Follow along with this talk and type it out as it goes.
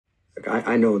Look,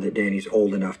 I know that Danny's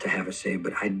old enough to have a say,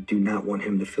 but I do not want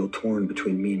him to feel torn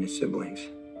between me and his siblings.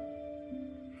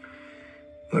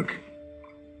 Look,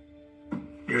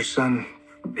 your son,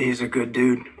 he's a good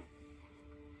dude.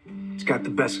 He's got the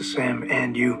best of Sam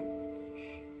and you.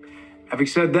 Having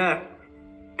said that,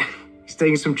 he's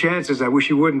taking some chances I wish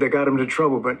he wouldn't that got him into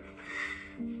trouble, but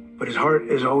his heart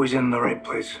is always in the right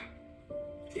place.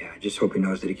 Yeah, I just hope he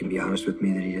knows that he can be honest with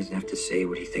me, that he doesn't have to say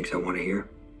what he thinks I want to hear.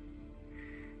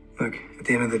 Look, at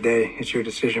the end of the day, it's your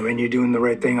decision. I mean, you're doing the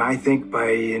right thing, I think, by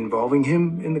involving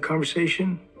him in the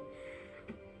conversation.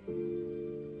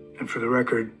 And for the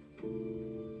record,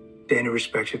 Danny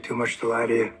respects you too much to lie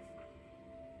to you.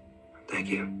 Thank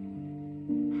you.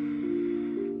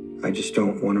 I just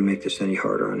don't want to make this any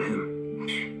harder on him.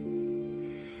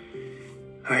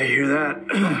 I hear that.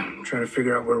 I'm trying to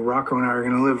figure out where Rocco and I are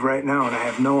going to live right now, and I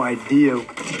have no idea.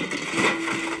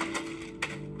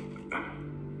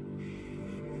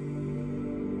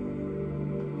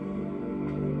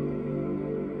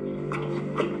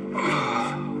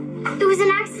 It was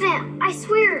an accident, I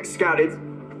swear. Scout,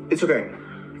 it's okay.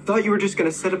 I thought you were just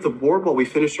gonna set up the board while we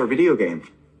finished our video game.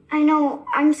 I know,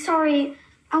 I'm sorry.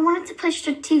 I wanted to play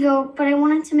Stratego, but I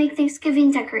wanted to make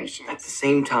Thanksgiving decorations. At the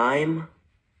same time?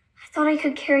 I thought I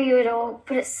could carry it all,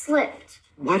 but it slipped.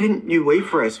 Why didn't you wait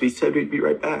for us? We said we'd be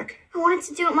right back. I wanted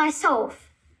to do it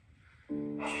myself.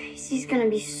 Tracy's gonna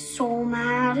be so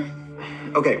mad.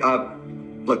 Okay,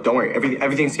 look, don't worry.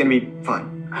 Everything's gonna be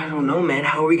fine. I don't know, man.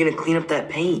 How are we gonna clean up that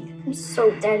paint? I'm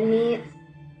so dead meat.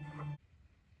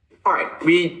 All right,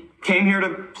 we came here to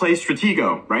play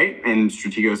Stratego, right? And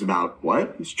Stratego's about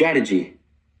what? Strategy.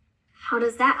 How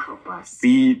does that help us?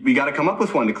 We gotta come up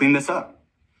with one to clean this up.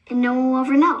 And no one will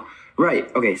ever know.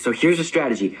 Right, okay, so here's a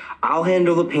strategy. I'll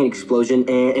handle the paint explosion,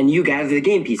 and you gather the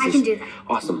game pieces. I can do that.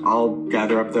 Awesome. I'll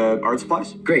gather up the art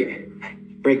supplies. Great.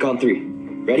 Break on 3.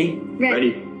 Ready?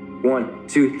 Ready. 1,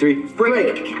 2, 3,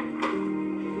 break!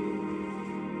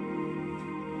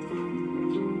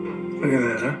 Look at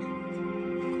that, huh?